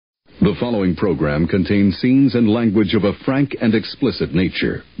The following program contains scenes and language of a frank and explicit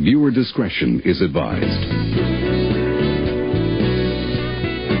nature. Viewer discretion is advised.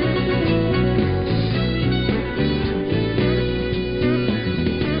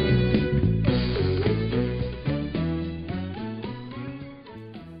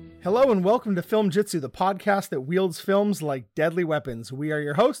 Hello and welcome to Film Jitsu, the podcast that wields films like deadly weapons. We are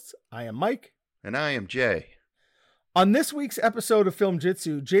your hosts. I am Mike. And I am Jay. On this week's episode of Film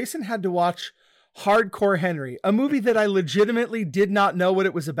Jitsu, Jason had to watch Harcore Henry, a movie that I legitimately did not know what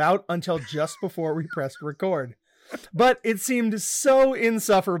it was about until just before we pressed record. But it seemed so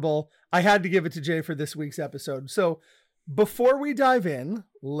insufferable, I had to give it to Jay for this week's episode. So before we dive in,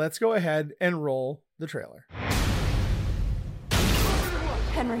 let's go ahead and roll the trailer.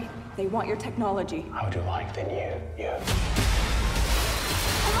 Henry, they want your technology. How would you like the new you?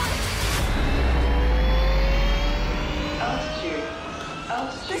 The chute!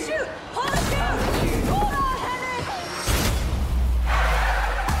 Hold the chute! Hold on, Henry!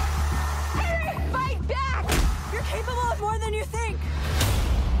 Henry, fight back! You're capable of more than you think!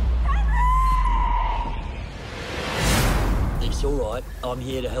 Henry! It's all right. I'm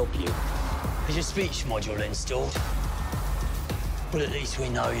here to help you. Is your speech module installed? But at least we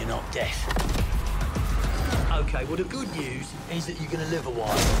know you're not deaf. Okay, well, the good news is that you're going to live a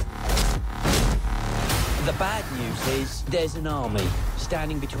while. The bad news is there's an army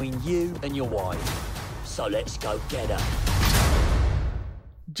standing between you and your wife. So let's go get her.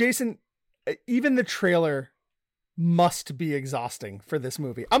 Jason, even the trailer must be exhausting for this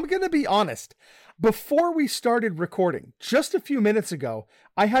movie. I'm going to be honest. Before we started recording, just a few minutes ago,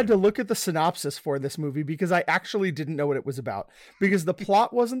 I had to look at the synopsis for this movie because I actually didn't know what it was about. Because the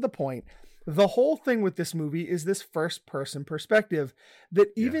plot wasn't the point. The whole thing with this movie is this first-person perspective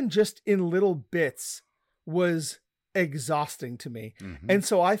that even just in little bits was exhausting to me. Mm-hmm. And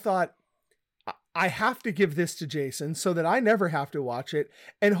so I thought, I have to give this to Jason so that I never have to watch it.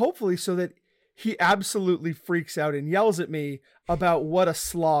 And hopefully so that he absolutely freaks out and yells at me about what a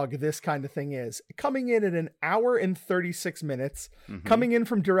slog this kind of thing is. Coming in at an hour and 36 minutes, coming in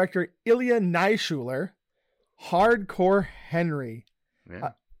from director Ilya Naishuller, Harcore Henry.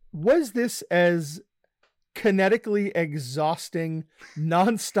 Yeah. Was this as kinetically exhausting,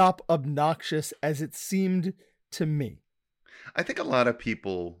 nonstop obnoxious as it seemed to me? I think a lot of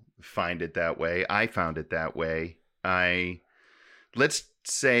people find it that way. I found it that way. Let's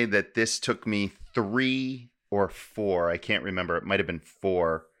say that this took me 3 or 4, I can't remember, it might have been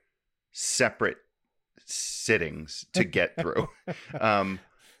 4 separate sittings to get through.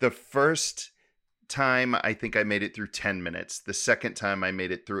 The first time, I think I made it through 10 minutes. The second time, I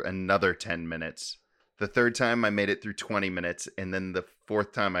made it through another 10 minutes. The third time, I made it through 20 minutes. And then the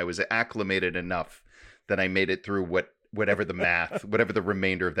fourth time, I was acclimated enough that I made it through whatever the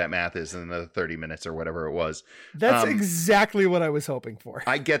remainder of that math is in another 30 minutes or whatever it was. That's exactly what I was hoping for.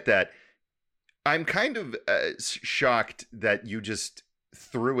 I get that. I'm kind of shocked that you just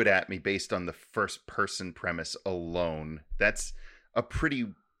threw it at me based on the first person premise alone. That's a pretty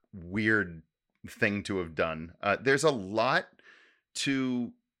weird thing to have done. There's a lot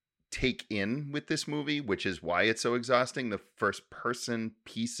to take in with this movie, which is why it's so exhausting. The first person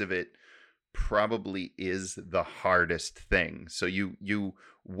piece of it probably is the hardest thing. So you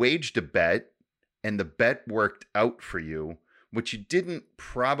waged a bet and the bet worked out for you. What you didn't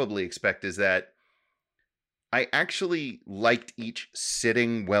probably expect is that I actually liked each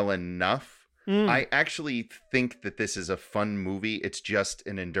sitting well enough. I actually think that this is a fun movie. It's just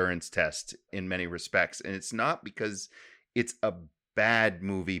an endurance test in many respects. And it's not because it's a bad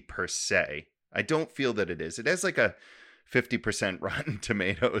movie per se. I don't feel that it is. It has like a 50% Rotten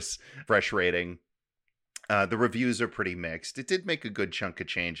Tomatoes fresh rating. The reviews are pretty mixed. It did make a good chunk of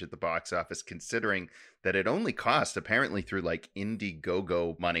change at the box office, considering that it only cost, apparently through like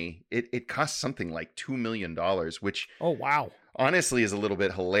Indiegogo money, it cost something like $2 million, which oh wow, honestly is a little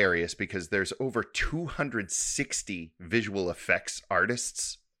bit hilarious because there's over 260 visual effects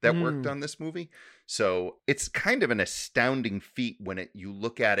artists that worked on this movie. So it's kind of an astounding feat when you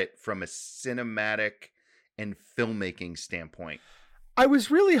look at it from a cinematic and filmmaking standpoint. I was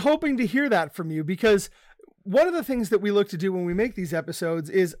really hoping to hear that from you because one of the things that we look to do when we make these episodes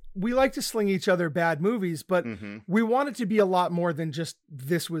is we like to sling each other bad movies, but we want it to be a lot more than just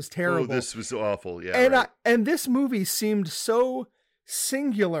this was terrible. Oh, this was awful. Yeah. And, right. And this movie seemed so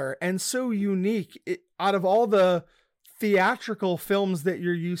singular and so unique out of all the theatrical films that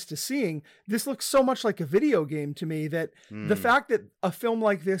you're used to seeing. This looks so much like a video game to me that the fact that a film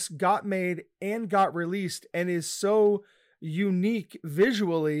like this got made and got released and is so unique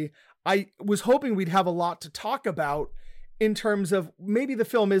visually, I was hoping we'd have a lot to talk about in terms of maybe the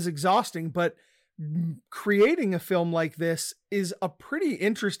film is exhausting, but creating a film like this is a pretty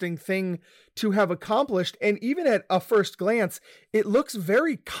interesting thing to have accomplished. And even at a first glance, it looks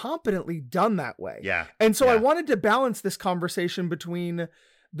very competently done that way. Yeah. And so yeah. I wanted to balance this conversation between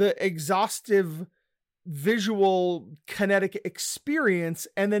the exhaustive visual kinetic experience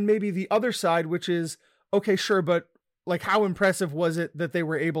and then maybe the other side, which is, okay, sure, but like how impressive was it that they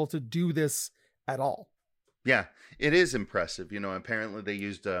were able to do this at all? Yeah, it is impressive. Apparently they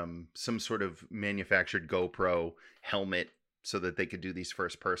used some sort of manufactured GoPro helmet so that they could do these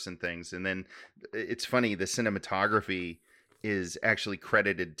first person things. And then it's funny, the cinematography is actually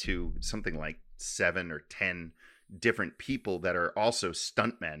credited to something like 7 or 10 different people that are also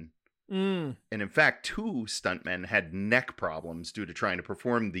stuntmen. And in fact, 2 stuntmen had neck problems due to trying to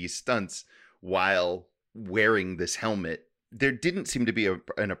perform these stunts while wearing this helmet. There didn't seem to be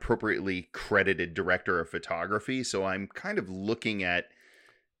an appropriately credited director of photography, so I'm kind of looking at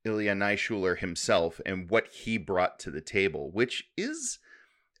Ilya Naishuller himself and what he brought to the table, which is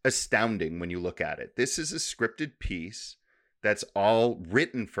astounding when you look at it. This is a scripted piece that's all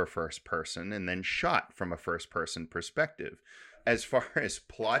written for first person and then shot from a first person perspective. As far as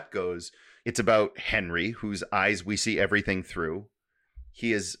plot goes, it's about Henry, whose eyes we see everything through.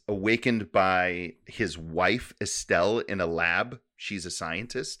 He is awakened by his wife, Estelle, in a lab. She's a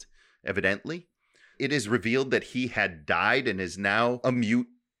scientist, evidently. It is revealed that he had died and is now a mute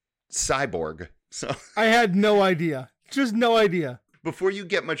cyborg. So I had no idea. Just no idea. Before you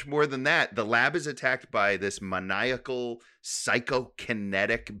get much more than that, the lab is attacked by this maniacal,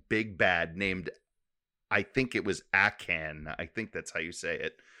 psychokinetic big bad named, I think it was Akan. I think that's how you say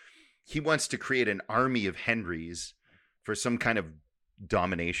it. He wants to create an army of Henrys for some kind of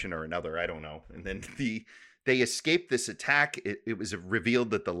domination or another, I don't know. And then they escaped this attack. It was revealed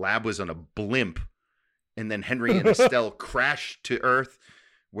that the lab was on a blimp, and then Henry and Estelle crash to Earth,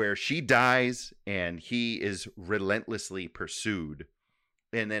 where she dies and he is relentlessly pursued.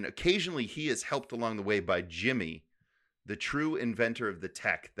 And then occasionally he is helped along the way by Jimmy, the true inventor of the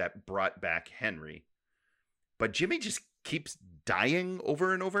tech that brought back Henry. But Jimmy just keeps dying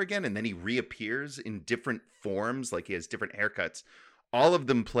over and over again, and then he reappears in different forms, like he has different haircuts. All of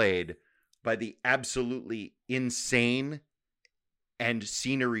them played by the absolutely insane and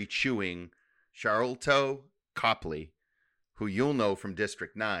scenery-chewing Charlton Copley, who you'll know from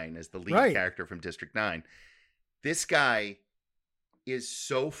District 9 as the lead character from District 9. This guy is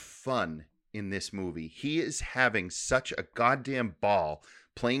so fun in this movie. He is having such a goddamn ball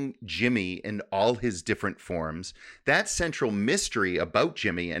playing Jimmy in all his different forms. That central mystery about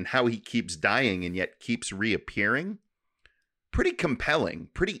Jimmy and how he keeps dying and yet keeps reappearing, pretty compelling,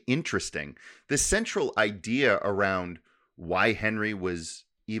 pretty interesting. The central idea around why Henry was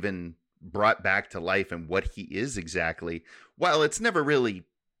even brought back to life and what he is exactly, while it's never really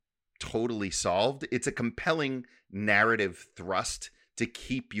totally solved, it's a compelling narrative thrust to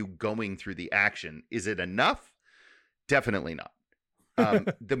keep you going through the action. Is it enough? Definitely not.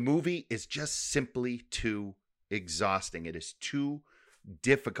 The movie is just simply too exhausting. It is too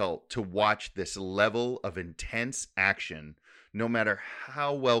difficult to watch this level of intense action, no matter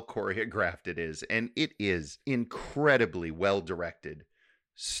how well choreographed it is. And it is incredibly well directed,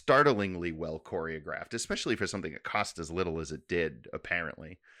 startlingly well choreographed, especially for something that cost as little as it did,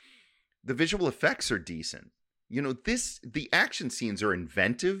 apparently. The visual effects are decent. The action scenes are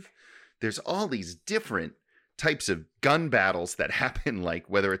inventive. There's all these different types of gun battles that happen, like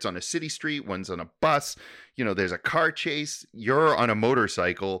whether it's on a city street, one's on a bus, there's a car chase, you're on a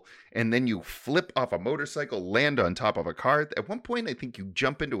motorcycle, and then you flip off a motorcycle, land on top of a car. At one point, I think you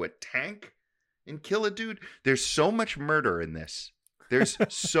jump into a tank and kill a dude. There's so much murder in this. There's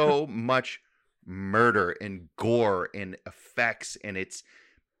so much murder and gore and effects, and it's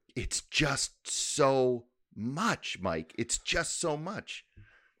just so much, Mike. It's just so much.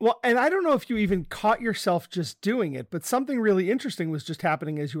 Well, and I don't know if you even caught yourself just doing it, but something really interesting was just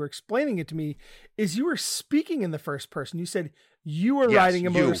happening as you were explaining it to me, is you were speaking in the first person. You said you were riding a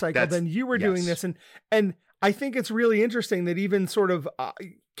motorcycle, then you were doing this. And I think it's really interesting that even sort of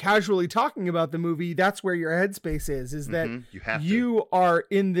casually talking about the movie, that's where your headspace is that you are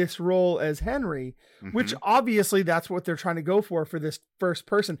in this role as Henry, which obviously that's what they're trying to go for this first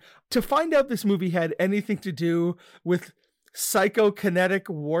person. To find out this movie had anything to do with psychokinetic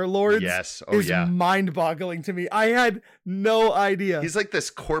warlords is mind-boggling to me. I had no idea. He's like this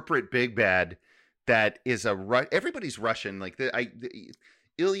corporate big bad that is everybody's Russian. Like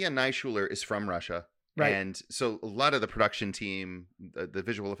Ilya Naishuller is from Russia, Right. And so a lot of the production team, the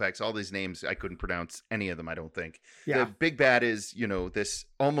visual effects, all these names, I couldn't pronounce any of them, I don't think. Yeah. The big bad is, this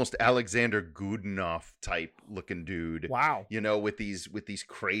almost Alexander Godunov type looking dude. Wow. With these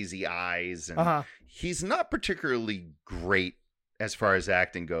crazy eyes. And he's not particularly great as far as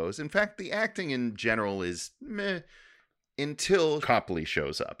acting goes. In fact, the acting in general is meh until Copley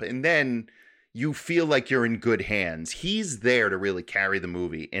shows up. And then you feel like you're in good hands. He's there to really carry the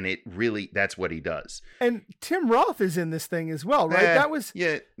movie, and that's what he does. And Tim Roth is in this thing as well, right?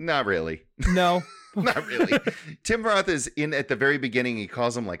 Yeah, not really. No. Not really. Tim Roth is in at the very beginning. He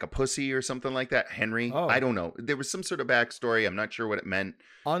calls him like a pussy or something like that. Henry. Oh. I don't know. There was some sort of backstory. I'm not sure what it meant.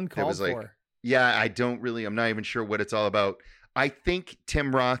 Uncalled for. Yeah, I'm not even sure what it's all about. I think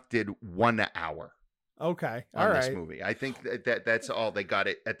Tim Roth did 1 hour. Okay. On all this right. movie. I think that's all. They got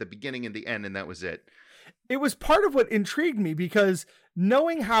it at the beginning and the end, and that was it. It was part of what intrigued me, because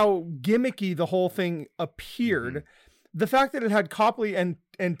knowing how gimmicky the whole thing appeared, the fact that it had Copley and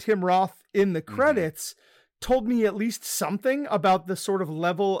Tim Roth in the credits told me at least something about the sort of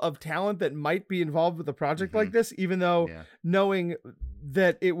level of talent that might be involved with a project like this, even though knowing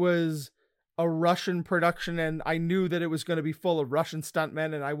that it was a Russian production, and I knew that it was going to be full of Russian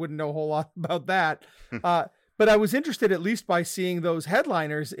stuntmen, and I wouldn't know a whole lot about that. But I was interested, at least by seeing those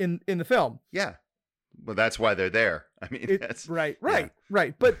headliners in the film. Yeah. Well, that's why they're there. I mean,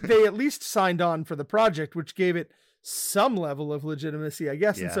 right. But they at least signed on for the project, which gave it some level of legitimacy, I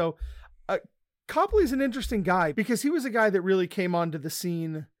guess. Yeah. And so Copley's an interesting guy, because he was a guy that really came onto the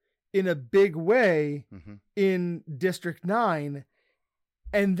scene in a big way in District 9.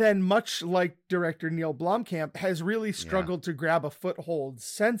 And then, much like director Neil Blomkamp, has really struggled to grab a foothold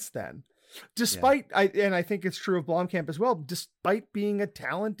since then. Despite, and I think it's true of Blomkamp as well, despite being a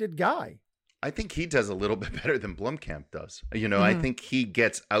talented guy. I think he does a little bit better than Blomkamp does. I think he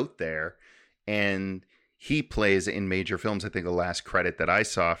gets out there and he plays in major films. I think the last credit that I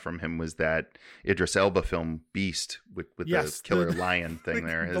saw from him was that Idris Elba film Beast with the killer lion thing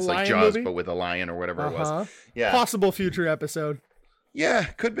there. It's like Jaws, movie? But with a lion or whatever it was. Yeah. Possible future episode. Yeah,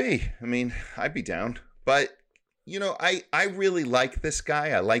 could be. I mean, I'd be down. But, I really like this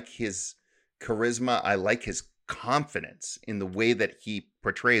guy. I like his charisma. I like his confidence in the way that he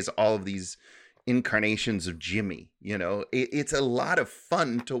portrays all of these incarnations of Jimmy. It's a lot of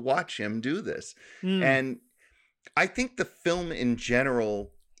fun to watch him do this. And I think the film in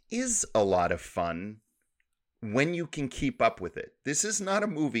general is a lot of fun when you can keep up with it. This is not a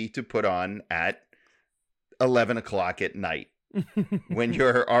movie to put on at 11 o'clock at night. When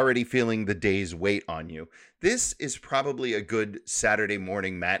you're already feeling the day's weight on you. This is probably a good Saturday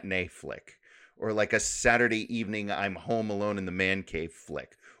morning matinee flick, or like a Saturday evening I'm home alone in the man cave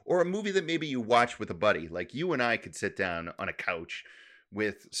flick, or a movie that maybe you watch with a buddy. Like you and I could sit down on a couch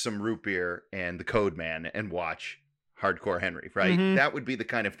with some root beer and the Code Man and watch Harcore Henry, right? That would be the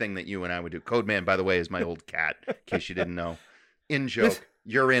kind of thing that you and I would do. Code Man, by the way, is my old cat, in case you didn't know. In joke,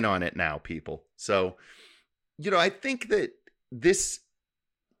 you're in on it now, people. So, I think that this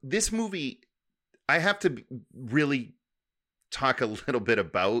movie, I have to really talk a little bit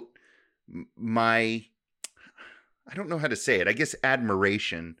about my, I don't know how to say it, I guess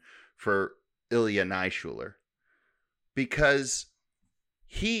admiration for Ilya Naishuller, because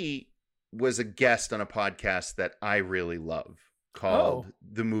he was a guest on a podcast that I really love called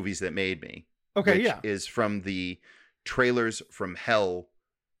The Movies That Made Me. Okay, which is from the Trailers from Hell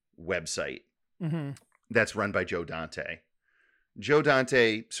website. That's run by Joe Dante. Joe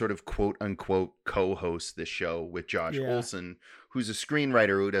Dante sort of quote unquote co-hosts this show with Josh Olson, who's a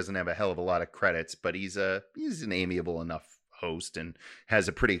screenwriter who doesn't have a hell of a lot of credits, but he's an amiable enough host and has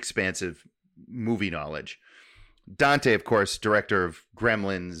a pretty expansive movie knowledge. Dante, of course, director of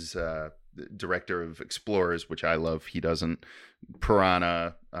Gremlins, director of Explorers, which I love. He doesn't.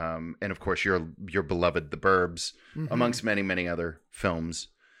 Piranha, and of course your beloved The Burbs, amongst many, many other films.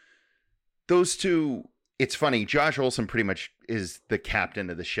 Those two. It's funny, Josh Olson pretty much is the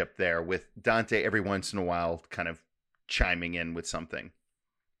captain of the ship there, with Dante every once in a while kind of chiming in with something.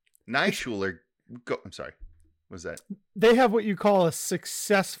 Naishuller, I'm sorry, what was that? They have what you call a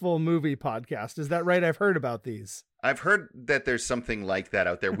successful movie podcast. Is that right? I've heard about these. I've heard that there's something like that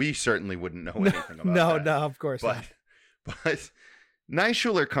out there. We certainly wouldn't know anything about that. No, of course not. But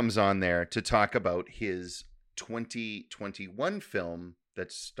Naishuller comes on there to talk about his 2021 film that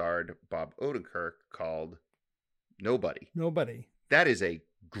starred Bob Odenkirk called Nobody. That is a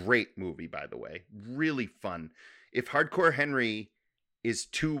great movie, by the way. Really fun. If Harcore Henry is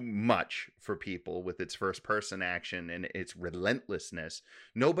too much for people with its first person action and its relentlessness,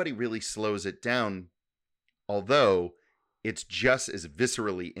 Nobody really slows it down, although it's just as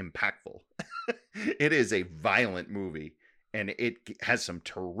viscerally impactful. It is a violent movie, and it has some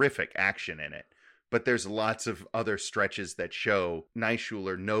terrific action in it. But there's lots of other stretches that show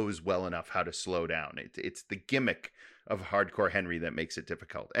Naishuller knows well enough how to slow down. It's the gimmick of Hardcore Henry that makes it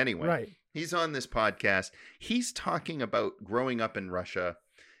difficult. Anyway, Right. He's on this podcast. He's talking about growing up in Russia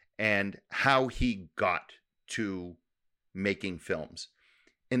and how he got to making films.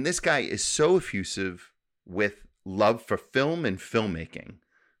 And this guy is so effusive with love for film and filmmaking,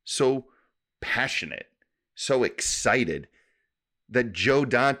 so passionate, so excited, that Joe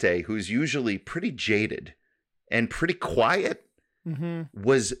Dante, who's usually pretty jaded and pretty quiet,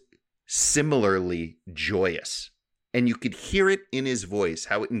 was similarly joyous. And you could hear it in his voice,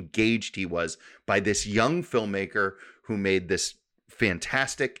 how engaged he was by this young filmmaker who made this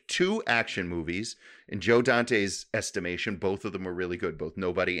fantastic 2 action movies. In Joe Dante's estimation, both of them were really good, both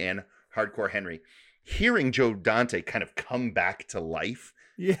Nobody and Hardcore Henry. Hearing Joe Dante kind of come back to life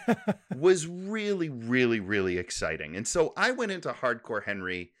was really, really, really exciting. And so I went into Hardcore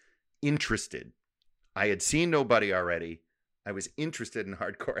Henry interested. I had seen Nobody already. I was interested in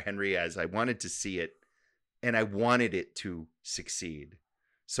Hardcore Henry as I wanted to see it, and I wanted it to succeed.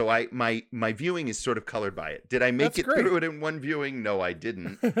 So my viewing is sort of colored by it. Did I make it through it in one viewing? No, I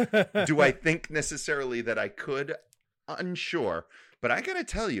didn't. Do I think necessarily that I could? Unsure. But I got to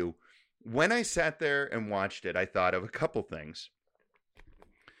tell you, when I sat there and watched it, I thought of a couple things.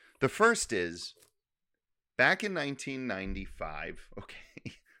 The first is, back in 1995, okay,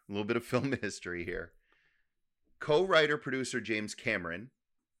 a little bit of film history here, co-writer, producer James Cameron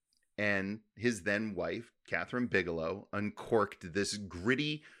and his then wife, Catherine Bigelow, uncorked this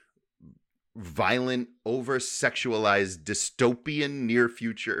gritty, violent, over-sexualized, dystopian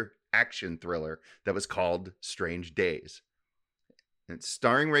near-future action thriller that was called Strange Days. And it's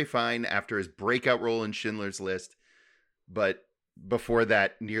starring Ray Fiennes after his breakout role in Schindler's List, but before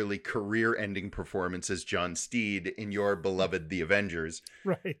that, nearly career-ending performance as John Steed in your beloved The Avengers.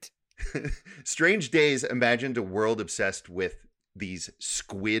 Right. Strange Days imagined a world obsessed with these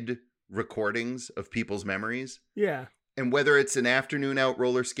squid recordings of people's memories. Yeah. And whether it's an afternoon out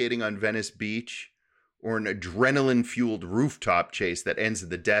roller skating on Venice Beach or an adrenaline-fueled rooftop chase that ends in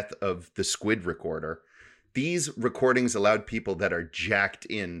the death of the squid recorder, these recordings allowed people that are jacked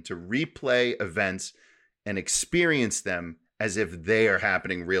in to replay events and experience them as if they are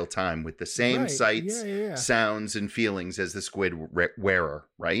happening real time with the same sights, sounds, and feelings as the squid wearer,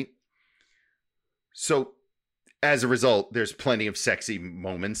 right? So as a result, there's plenty of sexy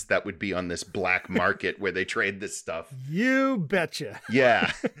moments that would be on this black market where they trade this stuff. You betcha.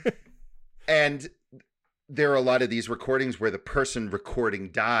 Yeah. And there are a lot of these recordings where the person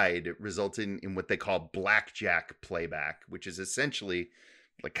recording died, resulting in what they call blackjack playback, which is essentially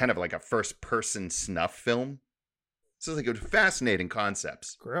like kind of like a first-person snuff film. So it's like a fascinating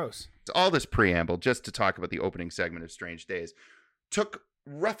concepts. Gross. So all this preamble just to talk about the opening segment of Strange Days took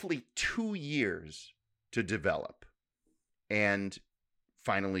roughly 2 years to develop and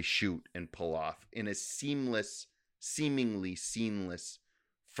finally shoot and pull off in a seemingly seamless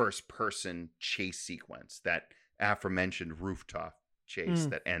first-person chase sequence, that aforementioned rooftop chase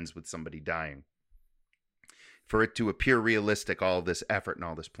that ends with somebody dying. For it to appear realistic, all of this effort and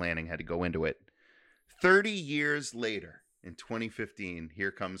all this planning had to go into it. 30 years later, in 2015,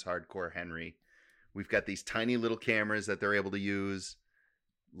 here comes Hardcore Henry. We've got these tiny little cameras that they're able to use,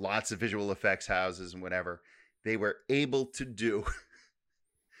 lots of visual effects houses and whatever. They were able to do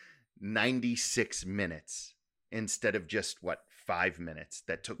 96 minutes instead of just, 5 minutes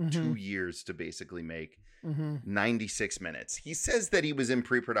that took 2 years to basically make. 96 minutes. He says that he was in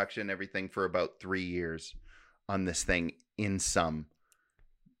pre-production and everything for about 3 years on this thing in sum.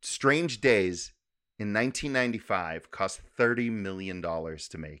 Strange Days in 1995 cost $30 million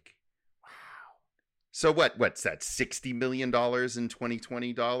to make. Wow. So what's that, $60 million in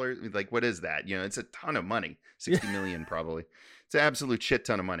 2020 dollars? Like, what is that? You know, it's a ton of money. 60 million probably. It's an absolute shit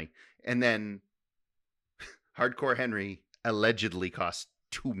ton of money. And then Hardcore Henry allegedly cost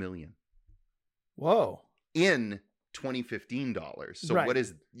 $2 million. Whoa. In 2015 dollars. So what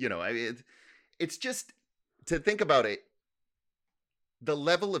is, it's just, to think about it, the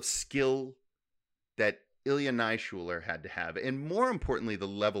level of skill that Ilya Naishuller had to have, and more importantly, the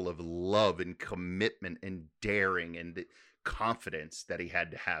level of love and commitment and daring and the confidence that he had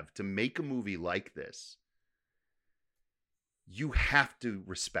to have to make a movie like this. You have to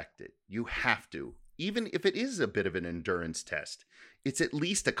respect it. You have to. Even if it is a bit of an endurance test, it's at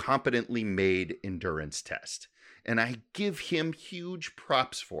least a competently made endurance test. And I give him huge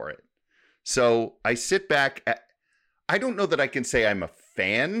props for it. So I sit back. I don't know that I can say I'm a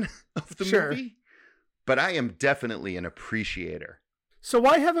fan of the movie, but I am definitely an appreciator So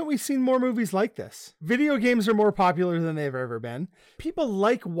why haven't we seen more movies like this? Video games are more popular than they've ever been. People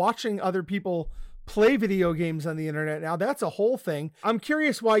like watching other people play video games on the internet now. That's a whole thing. I'm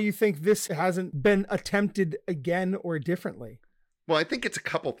curious why you think this hasn't been attempted again or differently. Well, I think it's a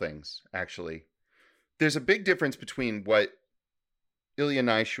couple things, actually. There's a big difference between what Ilya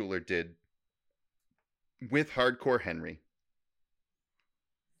Naishuller did with Harcore Henry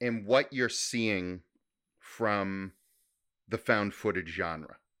and what you're seeing from the found footage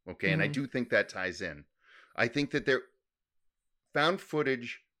genre. Okay. Mm-hmm. And I do think that ties in. I think that found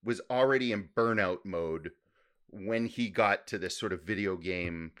footage was already in burnout mode when he got to this sort of video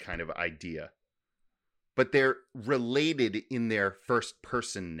game kind of idea. But they're related in their first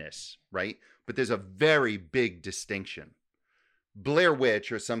personness, right? But there's a very big distinction. Blair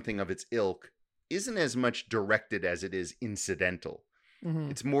Witch or something of its ilk isn't as much directed as it is incidental. Mm-hmm.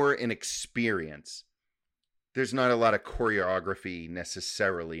 It's more an experience. There's not a lot of choreography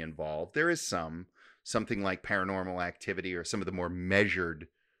necessarily involved. There is something like Paranormal Activity or some of the more measured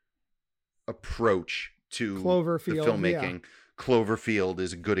approach to the filmmaking. Yeah. Cloverfield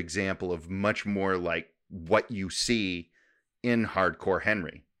is a good example of much more like what you see in Harcore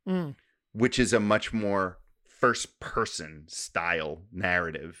Henry, which is a much more first-person style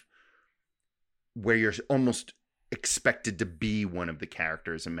narrative where you're almost expected to be one of the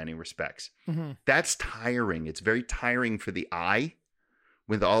characters in many respects. Mm-hmm. That's tiring. It's very tiring for the eye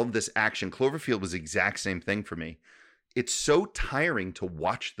with all of this action. Cloverfield was the exact same thing for me. It's so tiring to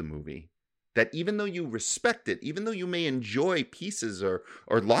watch the movie that even though you respect it, even though you may enjoy pieces or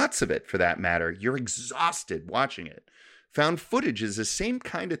lots of it for that matter, you're exhausted watching it. Found footage is the same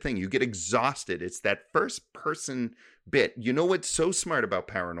kind of thing. You get exhausted. It's that first person bit. You know what's so smart about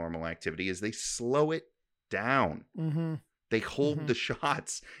Paranormal Activity is they slow it down. Mm-hmm. They hold the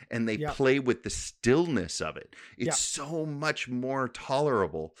shots and they play with the stillness of it. It's so much more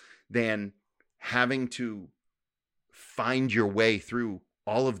tolerable than having to find your way through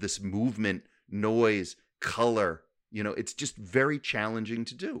all of this movement, noise, color. You know, it's just very challenging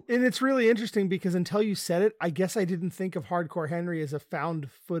to do. And it's really interesting because until you said it, I guess I didn't think of Harcore Henry as a found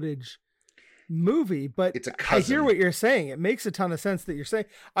footage movie, but it's a cousin. I hear what you're saying. It makes a ton of sense that you're saying.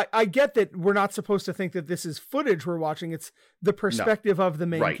 I get that we're not supposed to think that this is footage we're watching. It's the perspective of the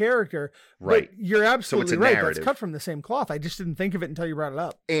main character. Right. But you're absolutely right. Narrative. That's cut from the same cloth. I just didn't think of it until you brought it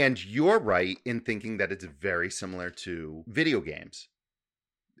up. And you're right in thinking that it's very similar to video games.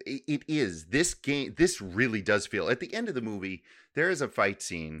 It is. This really does feel, at the end of the movie, there is a fight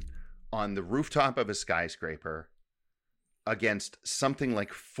scene on the rooftop of a skyscraper against something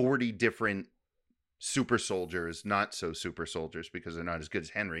like 40 different super soldiers, not so super soldiers because they're not as good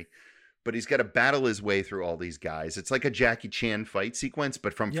as Henry, but he's got to battle his way through all these guys. It's like a Jackie Chan fight sequence,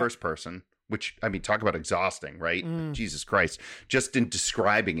 but from first person, which, I mean, talk about exhausting, right? Jesus Christ. Just in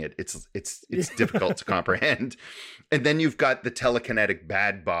describing it, it's difficult to comprehend. And then you've got the telekinetic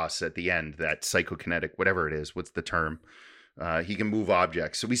bad boss at the end, that psychokinetic, whatever it is. What's the term? He can move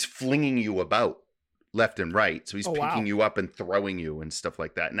objects. So he's flinging you about left and right. So he's picking you up and throwing you and stuff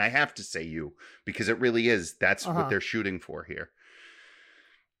like that. And I have to say you, because it really is. That's what they're shooting for here.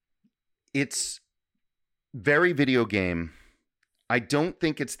 It's very video game. I don't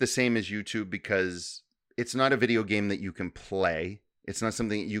think it's the same as YouTube because it's not a video game that you can play. It's not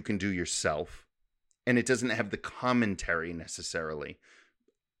something that you can do yourself. And it doesn't have the commentary necessarily.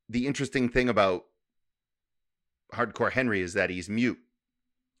 The interesting thing about Harcore Henry is that he's mute.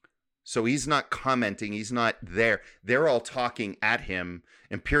 So he's not commenting. He's not there. They're all talking at him.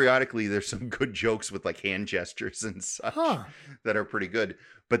 And periodically there's some good jokes with like hand gestures and such that are pretty good.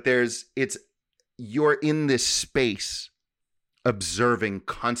 But you're in this space observing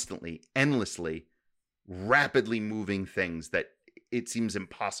constantly, endlessly, rapidly moving things that it seems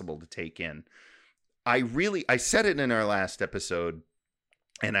impossible to take in. I said it in our last episode,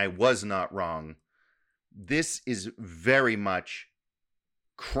 and I was not wrong. This is very much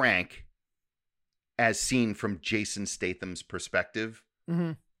Crank as seen from Jason Statham's perspective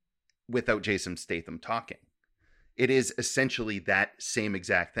without Jason Statham talking. It is essentially that same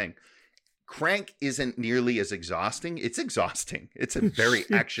exact thing. Crank isn't nearly as exhausting. It's exhausting. It's a very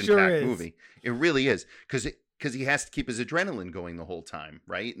action-packed movie. It really is. Because he has to keep his adrenaline going the whole time,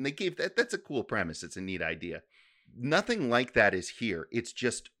 right? And they gave that's a cool premise. It's a neat idea. Nothing like that is here. It's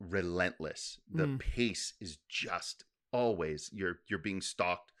just relentless. The pace is just always you're being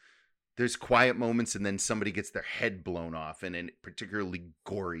stalked. There's quiet moments and then somebody gets their head blown off in a particularly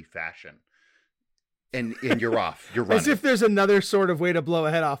gory fashion. And you're off. You're running. As if there's another sort of way to blow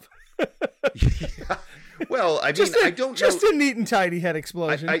a head off. Yeah. Well, I mean, I don't know. Just a neat and tidy head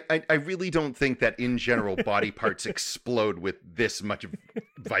explosion. I really don't think that in general body parts explode with this much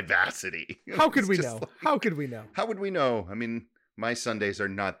vivacity. How could we know? How could we know? How would we know? I mean, my Sundays are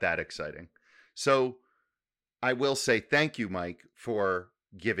not that exciting. So I will say thank you, Mike, for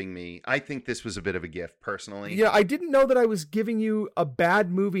giving me. I think this was a bit of a gift personally. Yeah, I didn't know that I was giving you a bad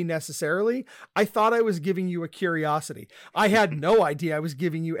movie necessarily. I thought I was giving you a curiosity. I had no idea I was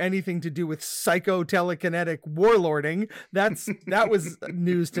giving you anything to do with psycho telekinetic warlording. That was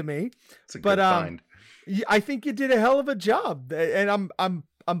news to me. It's a good find. I think you did a hell of a job, and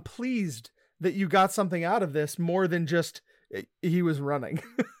I'm pleased that you got something out of this more than just he was running.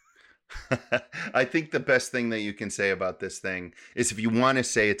 I think the best thing that you can say about this thing is if you want to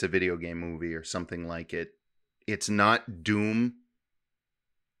say it's a video game movie or something like it, it's not Doom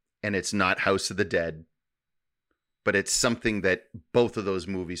and it's not House of the Dead, but it's something that both of those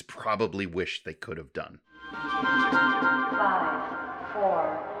movies probably wish they could have done. 5,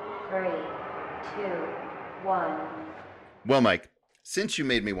 4, 3, 2, 1. Well, Mike, since you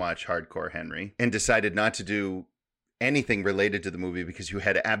made me watch Harcore Henry and decided not to do anything related to the movie because you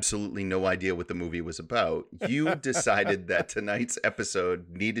had absolutely no idea what the movie was about, you decided that tonight's episode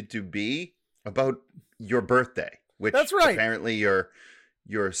needed to be about your birthday, which that's right. Apparently your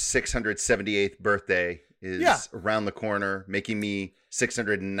 678th birthday is around the corner, making me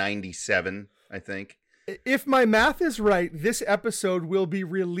 697, I think. If my math is right, this episode will be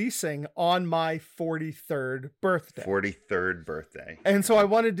releasing on my 43rd birthday. 43rd birthday. And so I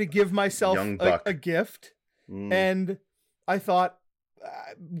wanted to give myself a gift. And I thought,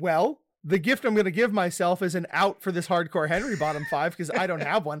 well, the gift I'm going to give myself is an out for this Harcore Henry bottom 5 because I don't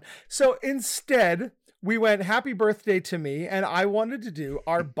have one. So instead, we went happy birthday to me, and I wanted to do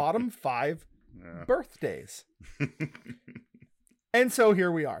our bottom 5 birthdays. And so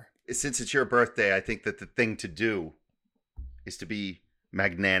here we are. Since it's your birthday, I think that the thing to do is to be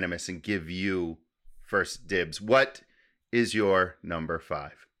magnanimous and give you first dibs. What is your number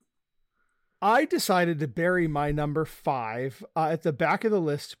 5? I decided to bury my number 5 at the back of the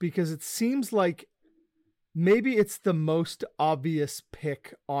list because it seems like maybe it's the most obvious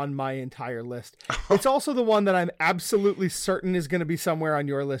pick on my entire list. It's also the one that I'm absolutely certain is going to be somewhere on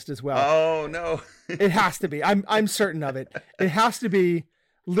your list as well. Oh, no. It has to be. I'm certain of it. It has to be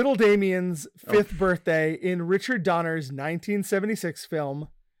Little Damien's 5th birthday in Richard Donner's 1976 film,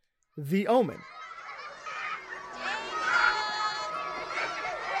 The Omen.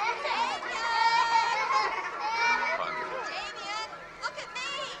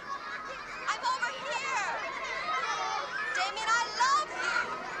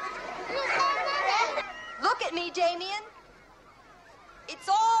 Damien, it's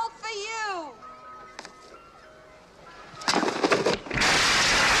all for you.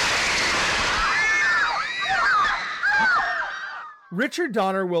 Richard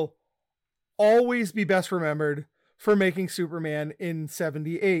Donner will always be best remembered for making Superman in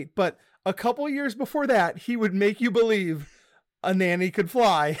 78, but a couple years before that, he would make you believe a nanny could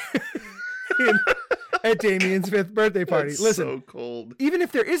fly at Damien's 5th birthday party. That's Listen, so cold. Even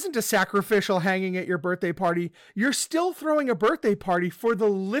if there isn't a sacrificial hanging at your birthday party, you're still throwing a birthday party for the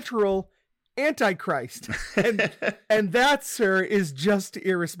literal Antichrist. And that, sir, is just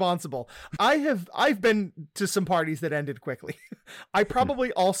irresponsible. I've been to some parties that ended quickly. I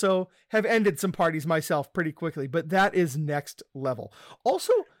probably also have ended some parties myself pretty quickly, but that is next level.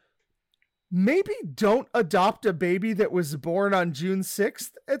 Also, maybe don't adopt a baby that was born on June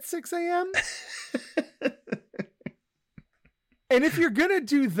 6th at 6 a.m. And if you're going to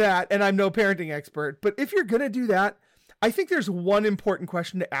do that, and I'm no parenting expert, but if you're going to do that, I think there's one important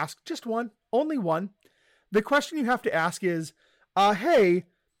question to ask. Just one, only one. The question you have to ask is, hey,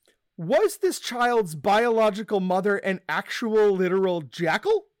 was this child's biological mother an actual literal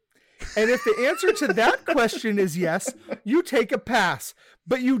jackal? And if the answer to that question is yes, you take a pass,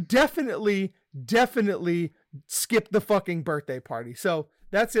 but you definitely skip the fucking birthday party. So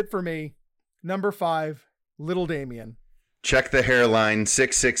that's it for me. Number 5, Little Damien. Check the hairline,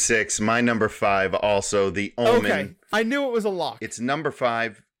 666. My number 5, also The Omen. Okay, I knew it was a lock. It's number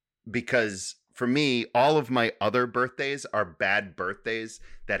 5 because for me, all of my other birthdays are bad birthdays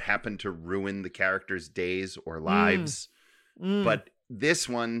that happen to ruin the characters' days or lives. But this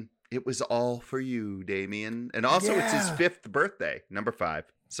one, it was all for you, Damien. And also it's his 5th birthday, number 5.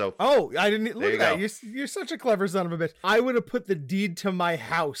 So I didn't look at that. You're such a clever son of a bitch. I would have put the deed to my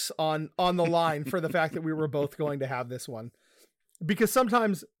house on the line for the fact that we were both going to have this one. Because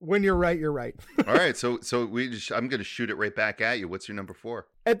sometimes when you're right, you're right. All right, so I'm going to shoot it right back at you. What's your number 4?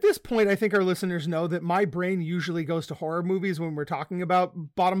 At this point, I think our listeners know that my brain usually goes to horror movies when we're talking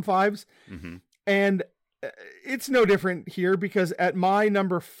about bottom 5s. Mm-hmm. And it's no different here because at my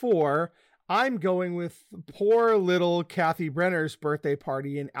number 4, I'm going with poor little Kathy Brenner's birthday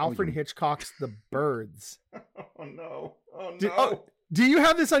party in Alfred Hitchcock's The Birds. Oh, no. Oh, no. Do you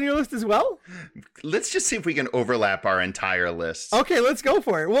have this on your list as well? Let's just see if we can overlap our entire list. Okay, let's go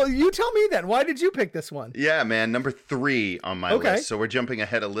for it. Well, you tell me then. Why did you pick this one? Yeah, man. Number 3 on my list. So we're jumping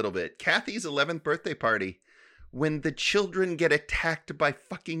ahead a little bit. Kathy's 11th birthday party. When the children get attacked by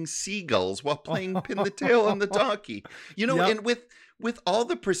fucking seagulls while playing Pin the Tail on the Donkey. You know, and with all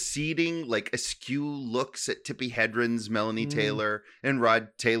the preceding, like, askew looks at Tippi Hedren's Melanie Taylor and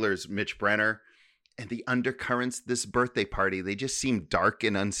Rod Taylor's Mitch Brenner, and the undercurrents this birthday party, they just seemed dark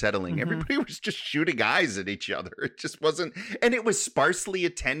and unsettling. Everybody was just shooting eyes at each other. It just wasn't, and it was sparsely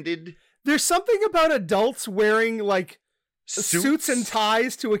attended. There's something about adults wearing, like, suits and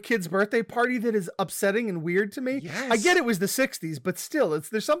ties to a kid's birthday party that is upsetting and weird to me. Yes. I get it was the 60s, but still,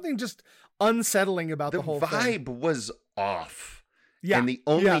 there's something just unsettling about the whole thing. The vibe was off. Yeah. And the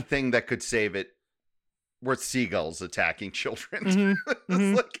only thing that could save it were seagulls attacking children.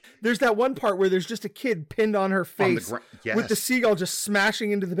 Like, there's that one part where there's just a kid pinned on her face with the seagull just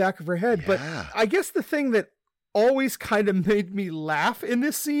smashing into the back of her head. But I guess the thing that always kind of made me laugh in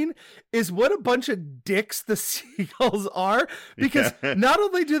this scene is what a bunch of dicks the seagulls are, because not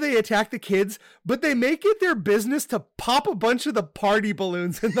only do they attack the kids, but they make it their business to pop a bunch of the party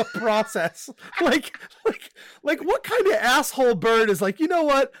balloons in the process. like what kind of asshole bird is like, you know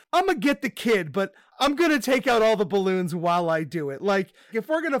what? I'm gonna get the kid, but I'm gonna take out all the balloons while I do it. Like, if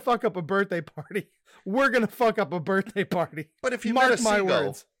we're gonna fuck up a birthday party, we're gonna fuck up a birthday party. But if you met a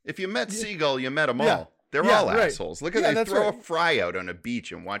seagull, if you met seagull, you met them all. They're all assholes. Look at they throw a fry out on a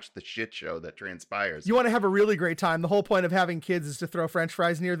beach and watch the shit show that transpires. You want to have a really great time. The whole point of having kids is to throw French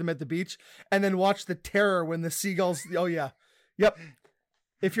fries near them at the beach and then watch the terror when the seagulls. Oh, yeah. Yep.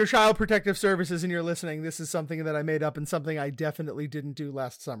 If you're Child Protective Services and you're listening, this is something that I made up and something I definitely didn't do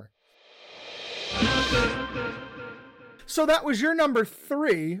last summer. So that was your number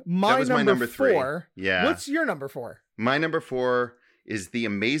 3. My number 4. 3. Yeah. What's your number 4? My number 4 is The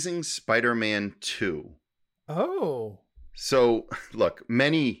Amazing Spider-Man 2. Oh. So, look,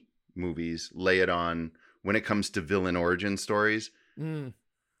 many movies lay it on when it comes to villain origin stories.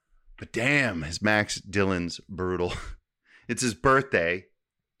 But damn, is Max Dillon's brutal. It's his birthday.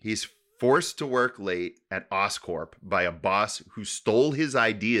 He's forced to work late at Oscorp by a boss who stole his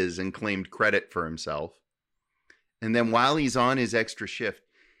ideas and claimed credit for himself. And then while he's on his extra shift,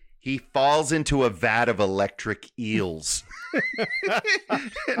 he falls into a vat of electric eels.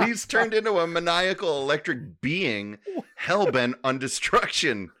 And he's turned into a maniacal electric being, hellbent on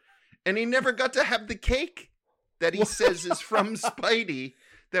destruction. And he never got to have the cake that he says is from Spidey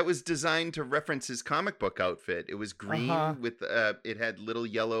that was designed to reference his comic book outfit. It was green with, it had little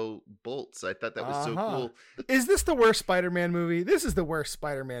yellow bolts. I thought that was so cool. Is this the worst Spider-Man movie? This is the worst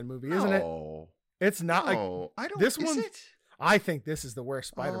Spider-Man movie, isn't it? It's not. I don't. This is one. It? I think this is the worst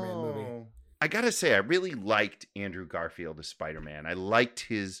Spider-Man movie. I gotta say, I really liked Andrew Garfield as Spider-Man. I liked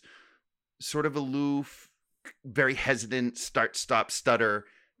his sort of aloof, very hesitant, start, stop, stutter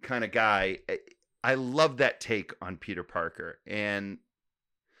kind of guy. I love that take on Peter Parker. And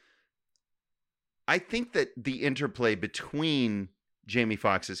I think that the interplay between Jamie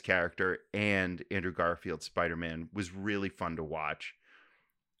Foxx's character and Andrew Garfield's Spider-Man was really fun to watch.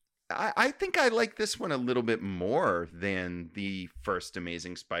 I think I like this one a little bit more than the first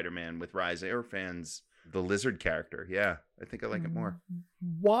Amazing Spider-Man with Rise Airfan's the lizard character. Yeah, I think I like it more.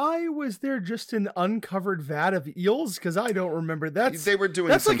 Why was there just an uncovered vat of eels? Because I don't remember. They were doing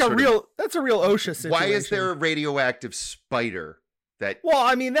that's like a real OSHA situation. Why is there a radioactive spider? Well,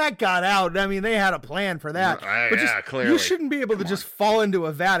 I mean, that got out. I mean, they had a plan for that. But clearly. You shouldn't be able to just fall into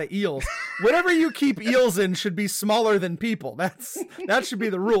a vat of eels. Whatever you keep eels in should be smaller than people. That should be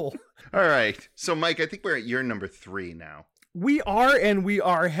the rule. All right. So, Mike, I think we're at your number 3 now. We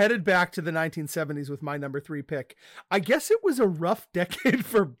are headed back to the 1970s with my number 3 pick. I guess it was a rough decade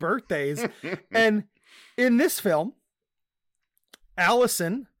for birthdays. And in this film,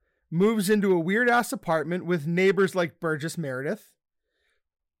 Allison moves into a weird-ass apartment with neighbors like Burgess Meredith,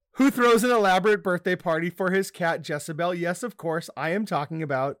 who throws an elaborate birthday party for his cat Jezebel. Yes, of course, I am talking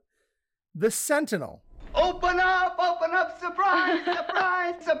about the Sentinel. Open up, surprise,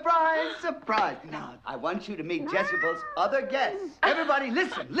 surprise, surprise, surprise. Now, I want you to meet Jezebel's other guests. Everybody,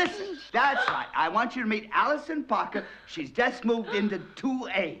 listen. That's right. I want you to meet Allison Parker. She's just moved into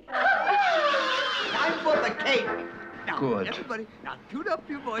 2A. Time for the cake. Now, good. Everybody, now tune up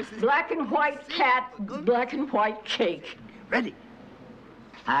your voices. Black and white cat, black and white cake. Ready?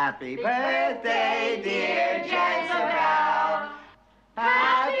 Happy birthday, dear Jezebel.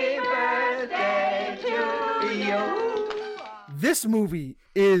 Happy birthday to This movie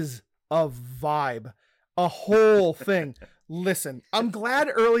is a vibe, a whole thing. Listen, I'm glad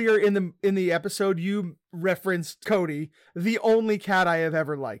earlier in the episode you referenced Cody, the only cat I have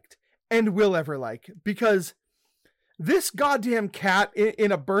ever liked and will ever like, because this goddamn cat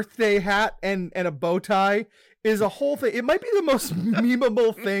in a birthday hat and a bow tie is a whole thing. It might be the most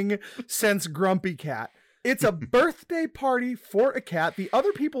memeable thing since Grumpy Cat. It's a birthday party for a cat. The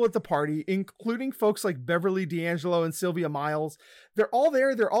other people at the party, including folks like Beverly D'Angelo and Sylvia Miles, they're all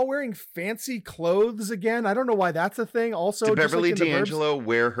there. They're all wearing fancy clothes again. I don't know why that's a thing. Also, did Beverly D'Angelo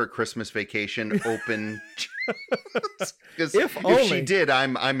wear her Christmas Vacation open? Because if she did,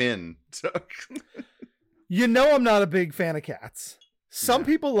 I'm in. So. You know I'm not a big fan of cats. Some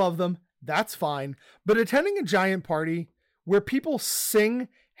people love them. That's fine. But attending a giant party where people sing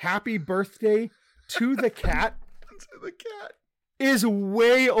happy birthday to the cat is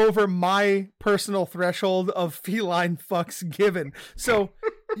way over my personal threshold of feline fucks given. So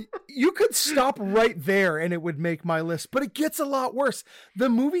you could stop right there and it would make my list, but it gets a lot worse. The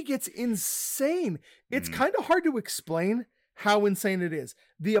movie gets insane. It's kind of hard to explain how insane it is.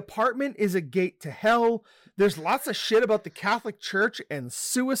 The apartment is a gate to hell. There's lots of shit about the Catholic Church and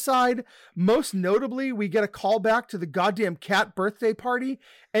suicide. Most notably, we get a call back to the goddamn cat birthday party,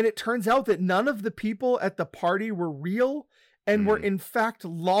 and it turns out that none of the people at the party were real and were in fact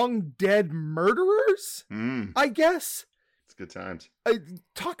long dead murderers, I guess. It's good times.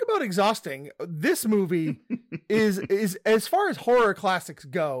 Talk about exhausting. This movie is as far as horror classics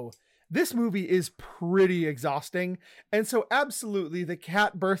go, this movie is pretty exhausting. And so absolutely the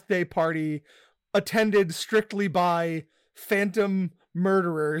cat birthday party attended strictly by phantom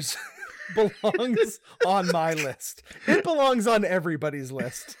murderers belongs on my list. It belongs on everybody's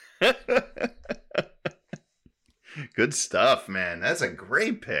list. Good stuff, man. That's a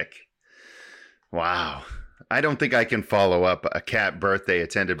great pick. Wow. I don't think I can follow up a cat birthday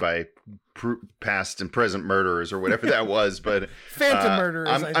attended by past and present murderers or whatever that was, but phantom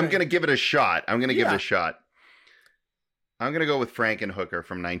murderers. I'm going to give it a shot. I'm going to go with Frankenhooker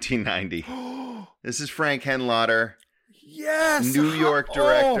from 1990. This is Frank Henlotter. Yes. New York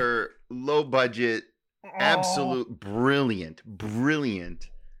director, low budget, absolute brilliant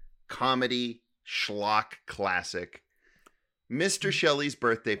comedy schlock classic. Mr. Shelley's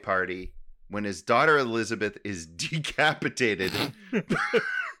birthday party when his daughter Elizabeth is decapitated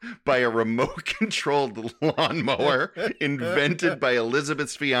by a remote-controlled lawnmower invented by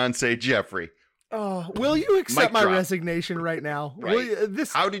Elizabeth's fiance, Jeffrey. Will you accept my resignation right now? Right.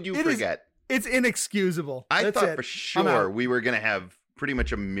 How did you forget? It's inexcusable. I thought for sure we were going to have pretty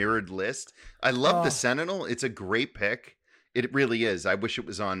much a mirrored list. I love The Sentinel. It's a great pick. It really is. I wish it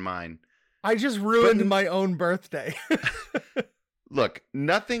was on mine. I just ruined my own birthday. Look,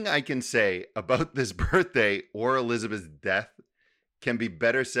 nothing I can say about this birthday or Elizabeth's death can be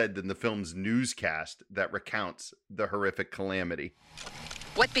better said than the film's newscast that recounts the horrific calamity.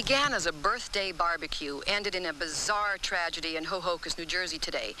 What began as a birthday barbecue ended in a bizarre tragedy in Hohokus, New Jersey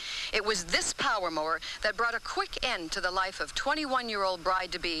today. It was this power mower that brought a quick end to the life of 21-year-old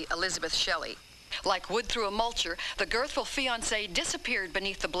bride-to-be Elizabeth Shelley. Like wood through a mulcher, the girthful fiancée disappeared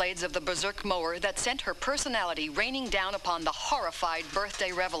beneath the blades of the berserk mower that sent her personality raining down upon the horrified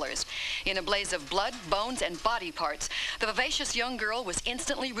birthday revelers. In a blaze of blood, bones, and body parts, the vivacious young girl was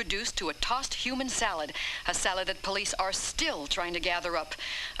instantly reduced to a tossed human salad, a salad that police are still trying to gather up,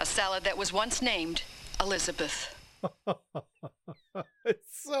 a salad that was once named Elizabeth.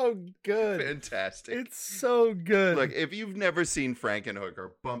 It's so good. Fantastic. It's so good. Look, if you've never seen Frankenhooker,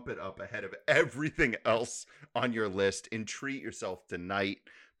 bump it up ahead of everything else on your list and treat yourself tonight.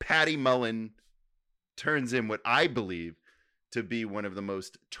 Patty Mullen turns in what I believe to be one of the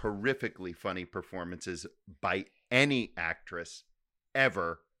most terrifically funny performances by any actress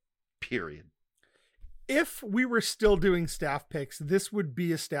ever, period. If we were still doing staff picks, this would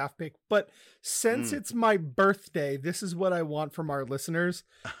be a staff pick. But since it's my birthday, this is what I want from our listeners.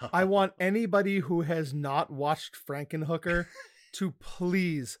 I want anybody who has not watched Frankenhooker to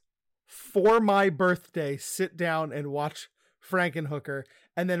please, for my birthday, sit down and watch Frankenhooker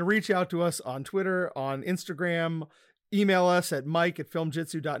and then reach out to us on Twitter, on Instagram, email us at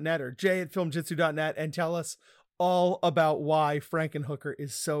mike@filmjitsu.net or jay@filmjitsu.net and tell us all about why Frankenhooker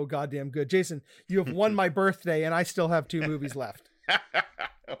is so goddamn good. Jason, you have won my birthday and I still have 2 movies left.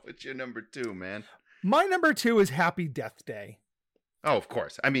 What's your number 2, man? My number 2 is Happy Death Day. Oh, of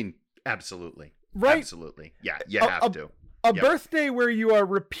course. I mean, absolutely. Right? Absolutely. Yeah, you have to. A birthday where you are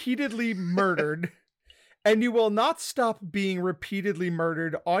repeatedly murdered and you will not stop being repeatedly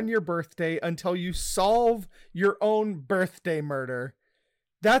murdered on your birthday until you solve your own birthday murder.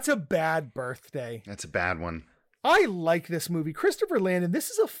 That's a bad birthday. That's a bad one. I like this movie. Christopher Landon, this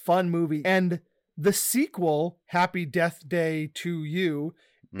is a fun movie. And the sequel, Happy Death Day to You,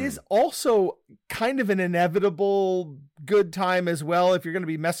 is also kind of an inevitable good time as well. If you're going to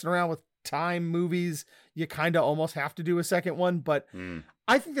be messing around with time movies, you kind of almost have to do a second one. But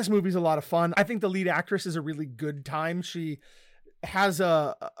I think this movie's a lot of fun. I think the lead actress is a really good time. She has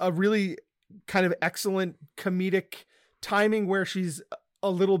a really kind of excellent comedic timing where she's a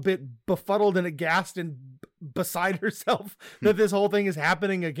little bit befuddled and aghast and beside herself that this whole thing is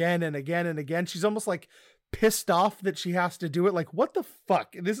happening again and again and again. She's almost like pissed off that she has to do it. Like, what the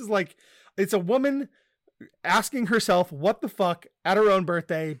fuck? This is like, it's a woman asking herself what the fuck at her own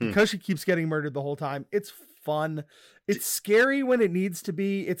birthday because she keeps getting murdered the whole time. It's fun. It's scary when it needs to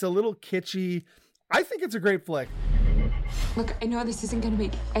be. It's a little kitschy. I think it's a great flick. Look, I know this isn't going to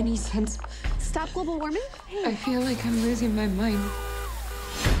make any sense. Stop global warming? I feel like I'm losing my mind.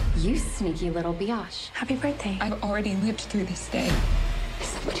 You sneaky little biatch. Happy birthday. I've already lived through this day.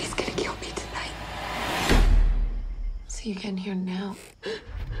 Somebody's going to kill me tonight. So you can hear now.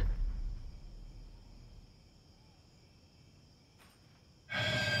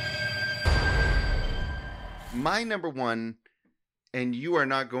 My number one, and you are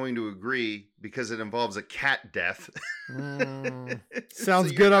not going to agree because it involves a cat death. Sounds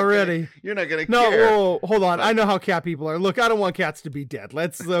so good already. You're not going to care. No, whoa, hold on. I know how cat people are. Look, I don't want cats to be dead.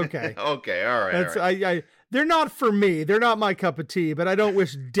 Okay. Okay, all right. They're not for me. They're not my cup of tea, but I don't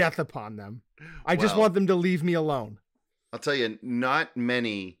wish death upon them. I just want them to leave me alone. I'll tell you, not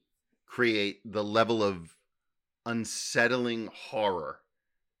many create the level of unsettling horror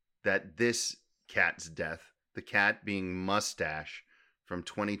that this cat's death, the cat being Mustache from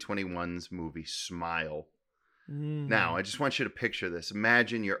 2021's movie Smile. Now, I just want you to picture this.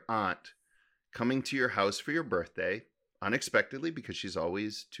 Imagine your aunt coming to your house for your birthday, unexpectedly because she's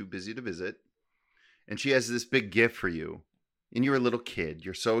always too busy to visit, and she has this big gift for you. And you're a little kid.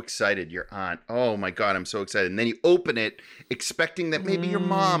 You're so excited. Your aunt, oh my God, I'm so excited. And then you open it expecting that maybe your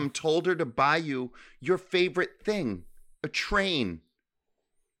mom told her to buy you your favorite thing, a train.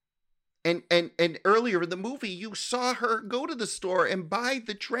 And earlier in the movie, you saw her go to the store and buy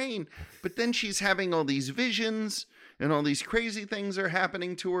the train. But then she's having all these visions and all these crazy things are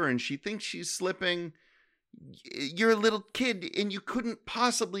happening to her and she thinks she's slipping. You're a little kid and you couldn't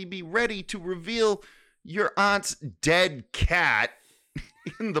possibly be ready to reveal your aunt's dead cat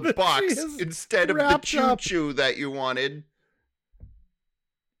in the box instead of the choo-choo that you wanted.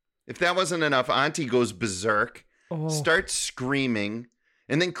 If that wasn't enough, Auntie goes berserk, starts screaming,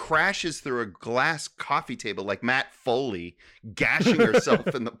 and then crashes through a glass coffee table like Matt Foley, gashing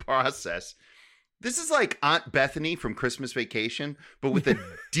herself in the process. This is like Aunt Bethany from Christmas Vacation, but with a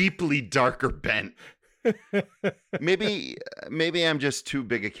deeply darker bent. Maybe I'm just too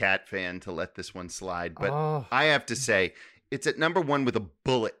big a cat fan to let this one slide, but I have to say it's at number one with a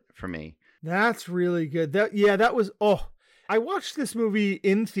bullet for me. That's really good. That was I watched this movie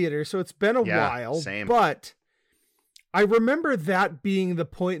in theater, so it's been a while. Same. But I remember that being the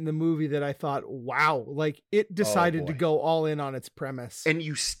point in the movie that I thought, wow, like it decided to go all in on its premise. And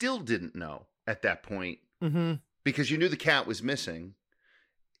you still didn't know at that point because you knew the cat was missing.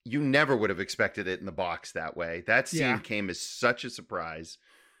 You never would have expected it in the box that way. That scene came as such a surprise.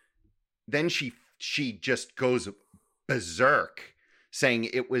 Then she just goes berserk, saying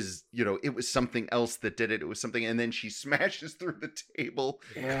it was something else that did it. It was something, and then she smashes through the table,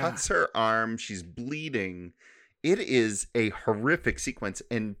 cuts her arm, she's bleeding. It is a horrific sequence,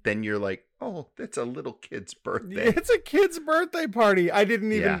 and then you're like, oh, that's a little kid's birthday. It's a kid's birthday party. I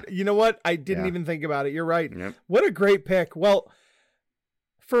didn't even, you know what? I didn't even think about it. You're right. Yep. What a great pick. Well,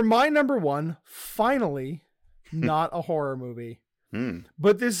 for my number one, finally, not a horror movie.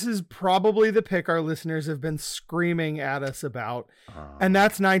 But this is probably the pick our listeners have been screaming at us about. And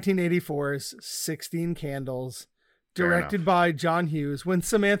that's 1984's 16 Candles, directed by John Hughes, when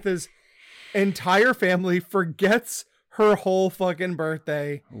Samantha's entire family forgets her whole fucking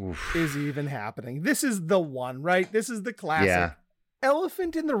birthday is even happening. This is the one, right? This is the classic. Yeah.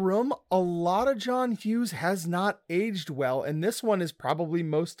 Elephant in the room, a lot of John Hughes has not aged well, and this one is probably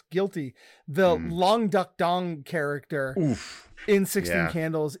most guilty. The Long Duck Dong character in 16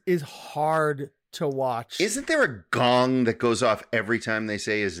 Candles is hard to watch. Isn't there a gong that goes off every time they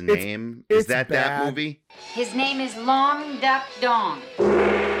say his name? Is that bad. That movie? His name is Long Duck Dong.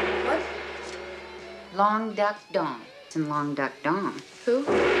 What? Long Duck Dong. It's in Long Duck Dong. Who?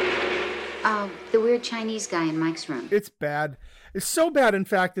 The weird Chinese guy in Mike's room. It's bad. It's so bad, in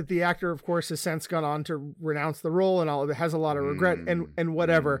fact, that the actor, of course, has since gone on to renounce the role and all. It has a lot of regret and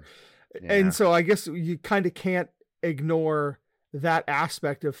whatever. Yeah. And so I guess you kind of can't ignore that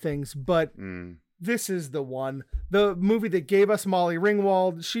aspect of things. But this is the one. The movie that gave us Molly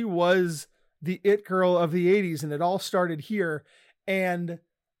Ringwald, she was the it girl of the 80s, and it all started here. And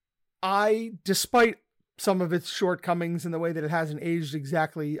despite some of its shortcomings in the way that it hasn't aged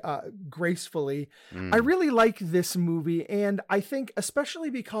exactly gracefully, I really like this movie. And I think especially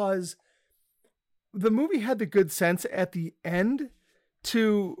because the movie had the good sense at the end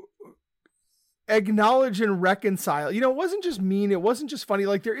to acknowledge and reconcile. It wasn't just mean. It wasn't just funny.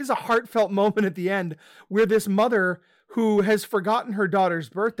 Like, there is a heartfelt moment at the end where this mother who has forgotten her daughter's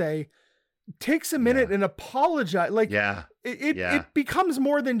birthday takes a minute and apologize. Like, it becomes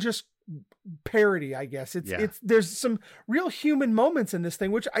more than just parody, I guess. There's some real human moments in this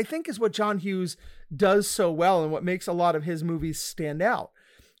thing, which I think is what John Hughes does so well and what makes a lot of his movies stand out.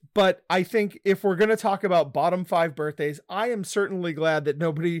 But I think if we're going to talk about bottom 5 birthdays, I am certainly glad that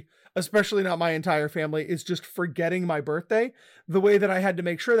nobody, especially not my entire family, is just forgetting my birthday. The way that I had to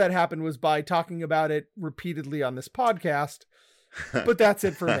make sure that happened was by talking about it repeatedly on this podcast. But that's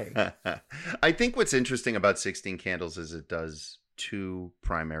it for me. I think what's interesting about 16 Candles is it does 2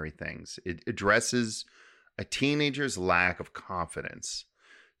 primary things. It addresses a teenager's lack of confidence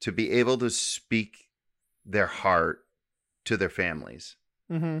to be able to speak their heart to their families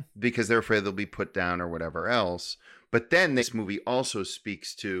because they're afraid they'll be put down or whatever else. But then this movie also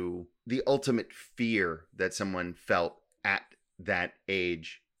speaks to the ultimate fear that someone felt at that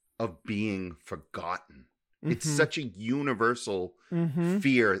age of being forgotten. It's such a universal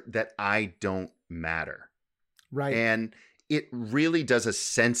fear that I don't matter. Right. And it really does a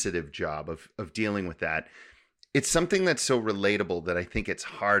sensitive job of dealing with that. It's something that's so relatable that I think it's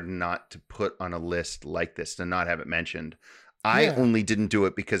hard not to put on a list like this, to not have it mentioned. I only didn't do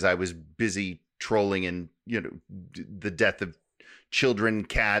it because I was busy trolling and, the death of children,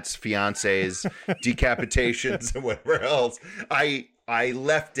 cats, fiancés, decapitations, and whatever else. I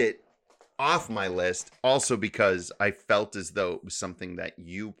left it off my list also because I felt as though it was something that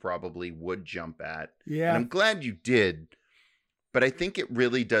you probably would jump at. Yeah. And I'm glad you did. But I think it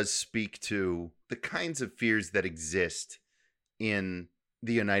really does speak to the kinds of fears that exist in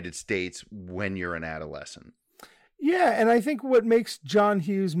the United States when you're an adolescent. Yeah, and I think what makes John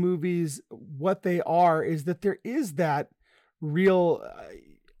Hughes movies what they are is that there is that real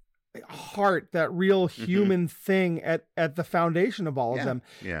heart, that real human thing at the foundation of all of them.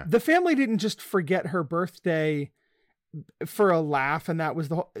 Yeah. The family didn't just forget her birthday for a laugh, and that was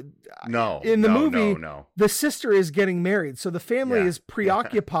the whole... In the movie, the sister is getting married, so the family is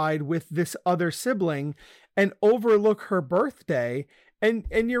preoccupied with this other sibling and overlook her birthday, and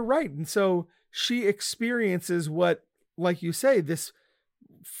you're right. And so she experiences what, like you say, this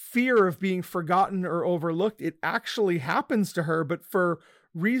fear of being forgotten or overlooked. It actually happens to her, but for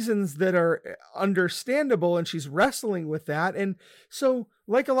reasons that are understandable, and she's wrestling with that. And so,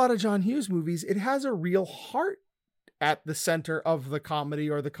 like a lot of John Hughes movies, it has a real heart at the center of the comedy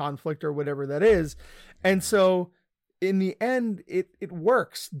or the conflict or whatever that is. And so in the end, it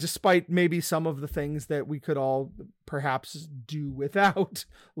works, despite maybe some of the things that we could all perhaps do without,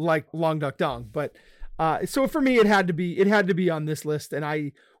 like Long Duck Dong. But so for me, it had to be on this list, and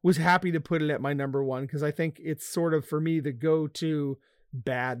I was happy to put it at my number 1 because I think it's sort of, for me, the go-to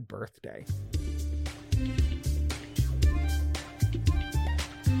bad birthday.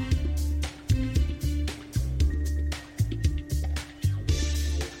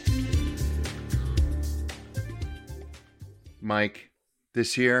 Mike,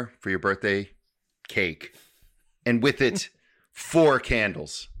 this year for your birthday, cake. And with it, 4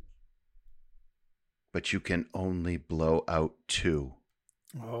 candles. But you can only blow out 2.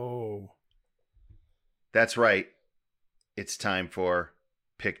 Oh. That's right. It's time for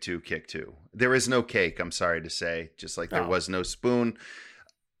Pick 2, Kick 2. There is no cake, I'm sorry to say, just like there was no spoon.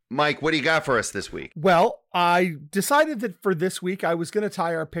 Mike, what do you got for us this week? Well, I decided that for this week, I was going to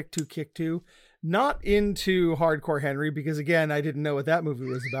tie our Pick 2, Kick 2 not into Harcore Henry, because again, I didn't know what that movie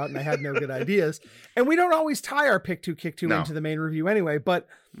was about and I had no good ideas. And we don't always tie our Pick 2, Kick 2 into the main review anyway, but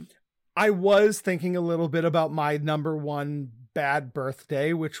I was thinking a little bit about my number 1 bad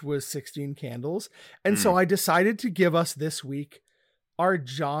birthday, which was 16 Candles. And so I decided to give us this week our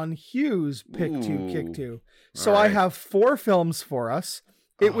John Hughes Pick 2, Kick 2. So I have 4 films for us.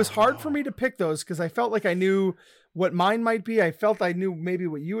 It was hard for me to pick those because I felt like I knew what mine might be. I felt I knew maybe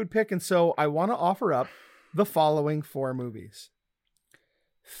what you would pick. And so I want to offer up the following 4 movies: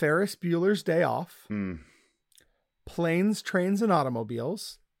 Ferris Bueller's Day Off, Planes, Trains, and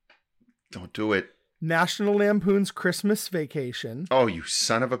Automobiles. Don't do it. National Lampoon's Christmas Vacation. Oh, you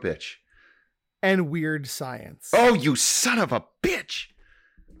son of a bitch. And Weird Science. Oh, you son of a bitch.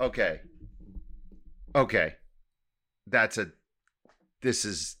 Okay. That's a This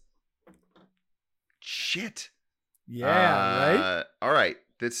is shit. Yeah, right? All right.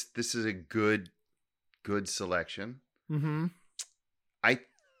 This is a good selection. Mm-hmm. I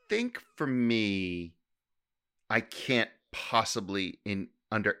think for me, I can't possibly,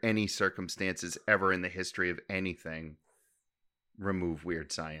 under any circumstances ever in the history of anything, remove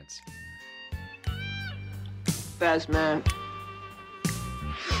Weird Science. Fast man.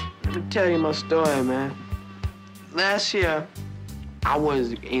 Let me tell you my story, man. Last year, I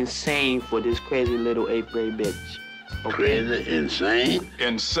was insane for this crazy little 8th grade bitch. Okay? Crazy? Insane?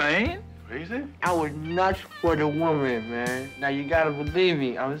 Insane? Crazy? I was nuts for the woman, man. Now you gotta believe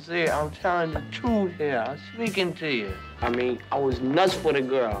me. I'm serious. I'm telling the truth here. I'm speaking to you. I mean, I was nuts for the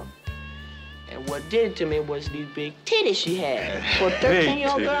girl. And what did it to me was these big titties she had. For a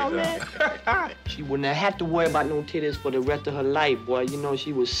 13-year-old girl, man, she wouldn't have had to worry about no titties for the rest of her life, boy. You know,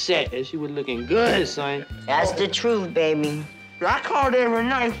 she was set and she was looking good, son. That's the truth, baby. I called every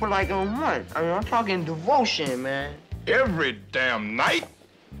night for like a month. I mean, I'm talking devotion, man. Every damn night?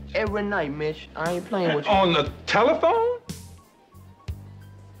 Every night, Mitch. I ain't playing with you. On the telephone?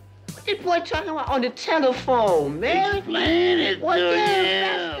 What this boy talking about on the telephone, man? Explain it What to the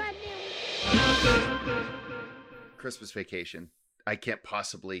him. Christmas Vacation. I can't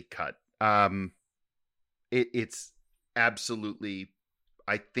possibly cut. It's absolutely.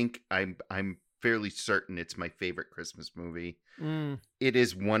 I think I'm fairly certain it's my favorite Christmas movie. It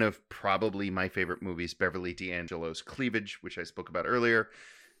is one of probably my favorite movies. Beverly D'Angelo's Cleavage, which I spoke about earlier.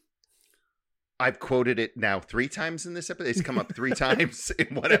 I've quoted it now 3 times in this episode. It's come up 3 times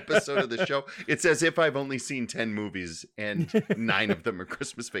in one episode of the show. It's as if I've only seen 10 movies and 9 of them are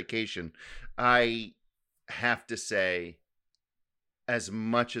Christmas Vacation. I have to say, as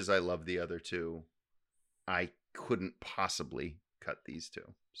much as I love the other 2, I couldn't possibly cut these 2.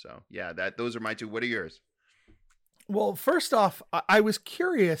 So yeah, those are my 2. What are yours? Well, first off, I was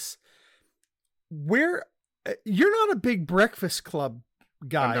curious, where you're not a big Breakfast Club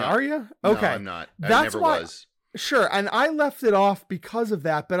guy, are you? Okay. No, I'm not. I never was. Sure. And I left it off because of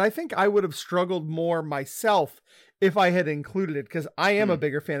that, but I think I would have struggled more myself if I had included it, because I am a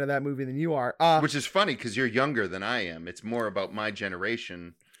bigger fan of that movie than you are. Which is funny because you're younger than I am. It's more about my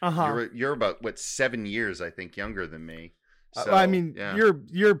generation. You're about 7 years, I think, younger than me. So, I mean, yeah.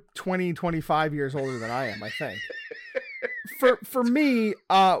 you're 20, 25 years older than I am, I think. For me,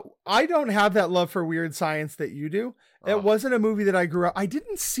 I don't have that love for Weird Science that you do. It wasn't a movie that I grew up. I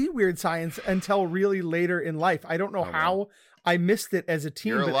didn't see Weird Science until really later in life. I don't know how I missed it as a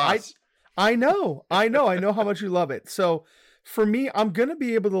teen. You're a loss. I know how much you love it. So for me, I'm gonna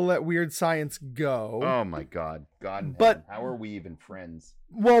be able to let Weird Science go. Oh my God, but how are we even friends?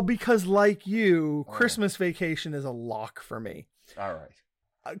 Well, because like you, Christmas Vacation is a lock for me. All right.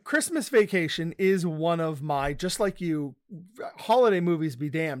 Christmas Vacation is one of my, just like you, holiday movies be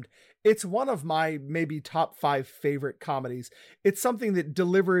damned. It's one of my maybe top 5 favorite comedies. It's something that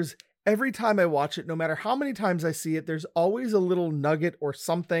delivers every time I watch it, no matter how many times I see it. There's always a little nugget or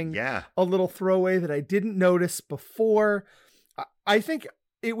something, a little throwaway that I didn't notice before. I think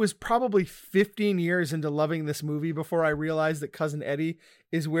it was probably 15 years into loving this movie before I realized that Cousin Eddie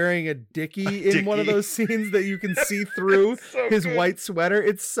is wearing a dickie in one of those scenes that you can see through his white sweater.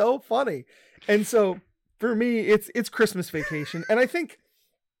 It's so funny. And so for me, it's Christmas Vacation. And I think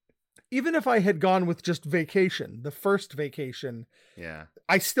even if I had gone with just Vacation, the first Vacation,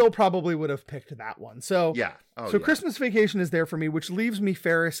 I still probably would have picked that one. So Christmas Vacation is there for me, which leaves me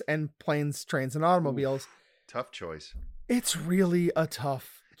Ferris and Planes, Trains, and Automobiles. Tough choice. It's really a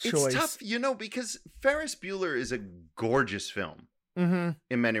tough choice. It's tough, because Ferris Bueller is a gorgeous film in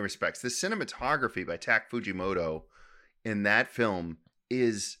many respects. The cinematography by Tak Fujimoto in that film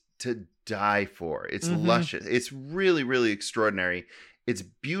is to die for. It's luscious. It's really, really extraordinary. It's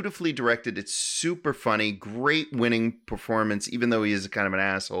beautifully directed. It's super funny. Great winning performance, even though he is kind of an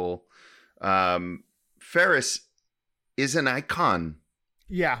asshole. Ferris is an icon.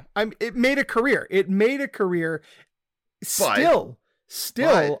 Yeah, it made a career. Still,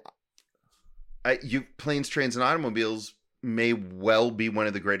 Planes, Trains, and Automobiles may well be one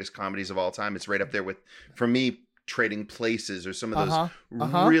of the greatest comedies of all time. It's right up there with, for me, Trading Places or some of those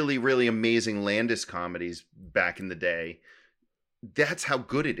really, really amazing Landis comedies back in the day. That's how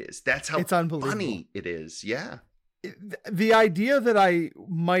good it is. That's how funny it is. Yeah. The idea that I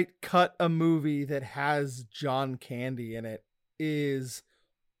might cut a movie that has John Candy in it is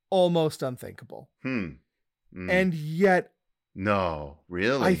almost unthinkable. And yet, no,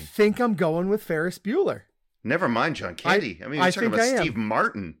 really, I think I'm going with Ferris Bueller. Never mind John Candy. I mean, you're talking about Steve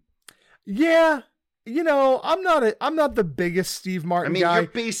Martin. Yeah, you know, I'm not the biggest Steve Martin guy. You're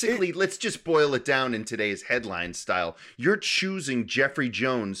basically, let's just boil it down in today's headline style. You're choosing Jeffrey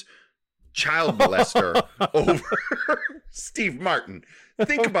Jones, child molester, over Steve Martin.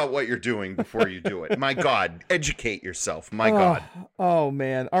 Think about what you're doing before you do it. My God, educate yourself. My God. Oh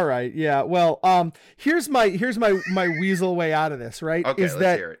man. All right. Yeah. Well, here's my weasel way out of this, right? Okay,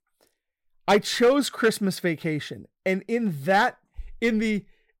 let's hear it. I chose Christmas Vacation, and in the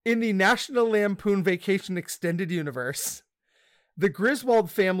National Lampoon Vacation Extended Universe, the Griswold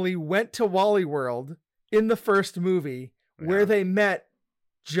family went to Wally World in the first movie where they met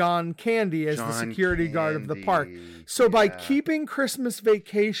John Candy as the security guard of the park. So by keeping Christmas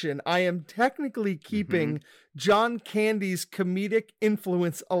Vacation, I am technically keeping John Candy's comedic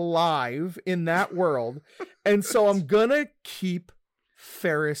influence alive in that world. And so I'm gonna keep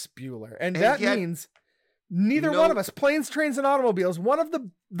Ferris Bueller. And that means neither one of us, Planes, Trains, and Automobiles, one of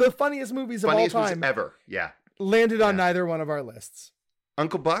the funniest movies of all time ever. Yeah. Landed on neither one of our lists.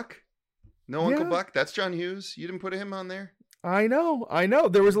 Uncle Buck? No Uncle Buck? That's John Hughes. You didn't put him on there? I know.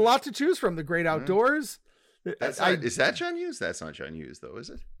 There was a lot to choose from. The Great Outdoors. Is that John Hughes? That's not John Hughes, though, is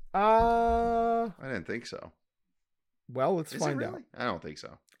it? I didn't think so. Well, let's find out. I don't think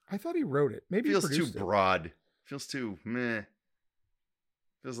so. I thought he wrote it. Maybe feels he produced too broad. Feels too meh.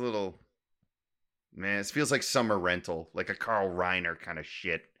 Feels a little man. It feels like Summer Rental, like a Carl Reiner kind of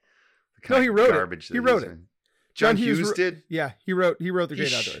shit. No, he wrote it. He wrote it. John Hughes did. Yeah, he wrote The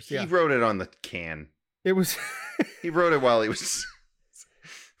Great Outdoors. Yeah, he wrote it on the can. It was. He wrote it while he was.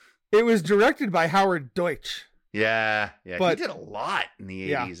 It was directed by Howard Deutsch. Yeah. But he did a lot in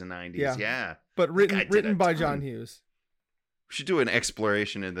the 80s and 90s. Yeah. But written by John Hughes. We should do an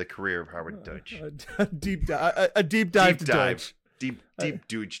exploration in the career of Howard Deutsch. A deep dive to Deutsch. Deep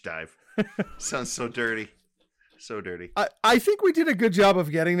douche dive. Sounds so dirty. So dirty. I think we did a good job of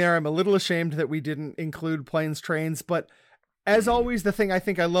getting there. I'm a little ashamed that we didn't include Planes, Trains, but as always, the thing I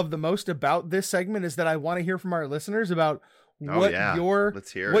think I love the most about this segment is that I want to hear from our listeners about what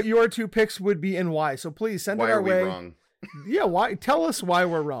your two picks would be and why. So please send it our way. Why are we wrong? Yeah, why? Tell us why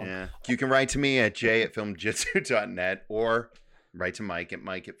we're wrong. Yeah. You can write to me at j@filmjitsu.net or write to Mike at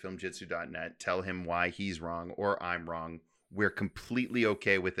mike@filmjitsu.net. Tell him why he's wrong or I'm wrong. We're completely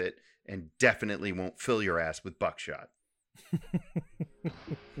okay with it and definitely won't fill your ass with buckshot.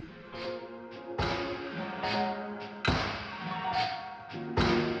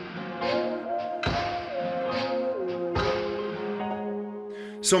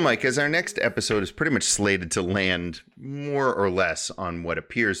 So, Mike, as our next episode is pretty much slated to land more or less on what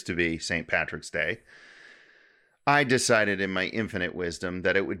appears to be St. Patrick's Day, I decided in my infinite wisdom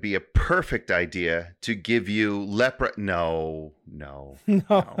that it would be a perfect idea to give you No,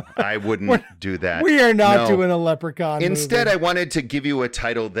 I wouldn't do that. We are not doing a Leprechaun Instead, movie. I wanted to give you a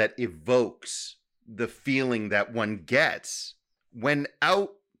title that evokes the feeling that one gets when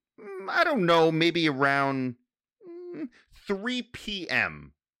out, I don't know, maybe around 3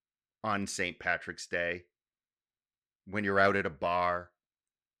 p.m. on St. Patrick's Day, when you're out at a bar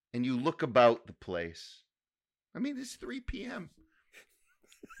and you look about the place. I mean, it's 3 p.m.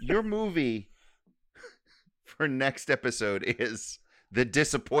 Your movie for next episode is The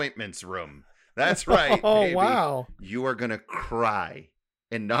Disappointments Room. That's right. Oh, baby. Wow. You are going to cry.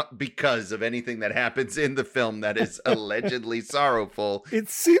 And not because of anything that happens in the film that is allegedly sorrowful. It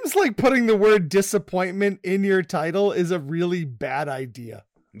seems like putting the word disappointment in your title is a really bad idea.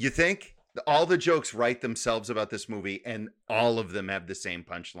 You think? All the jokes write themselves about this movie, and all of them have the same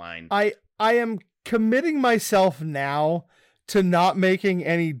punchline. I am committing myself now to not making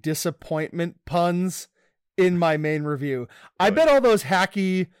any disappointment puns in my main review. I bet all those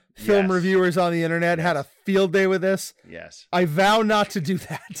hacky film reviewers on the internet had a field day with this. Yes. I vow not to do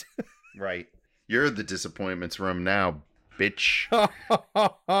that. Right. You're the disappointments room now, bitch.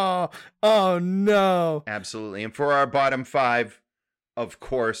 Oh, no. Absolutely. And for our bottom 5, of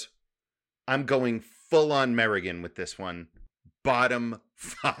course, I'm going full on Merrigan with this one. Bottom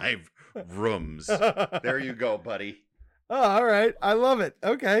 5 rooms. There you go, buddy. Oh, all right. I love it.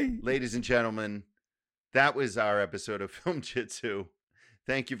 Okay. Ladies and gentlemen, that was our episode of Film Jitsu.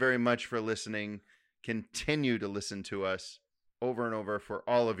 Thank you very much for listening. Continue to listen to us over and over for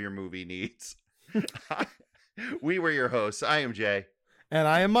all of your movie needs. We were your hosts. I am Jay. And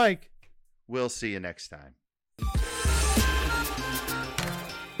I am Mike. We'll see you next time.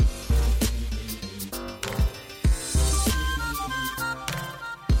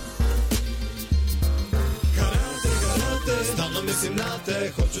 Stalno mislim na te,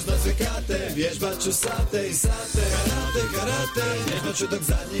 hoću znat sve kate, vježbat ću sate i sate. Karate, vježbat ću dok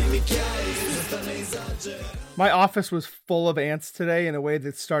zadnji mi kjaj zostane izađe. My office was full of ants today in a way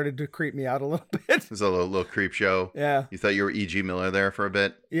that started to creep me out a little bit. It was a little creep show. Yeah. You thought you were E.G. Miller there for a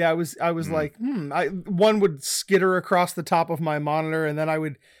bit? Yeah, I was like, one would skitter across the top of my monitor, and then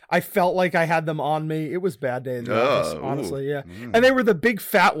I felt like I had them on me. It was a bad day in the office, honestly, yeah. And they were the big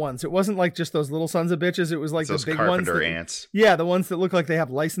fat ones. It wasn't like just those little sons of bitches. It was like those the big Carpenter ones. ants. Yeah, the ones that look like they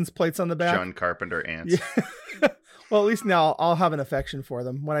have license plates on the back. John Carpenter ants. Yeah. Well, at least now I'll have an affection for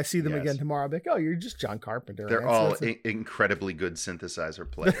them. When I see them again tomorrow, I'll be like, oh, you're just John Carpenter. They're all incredibly good synthesizer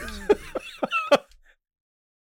players.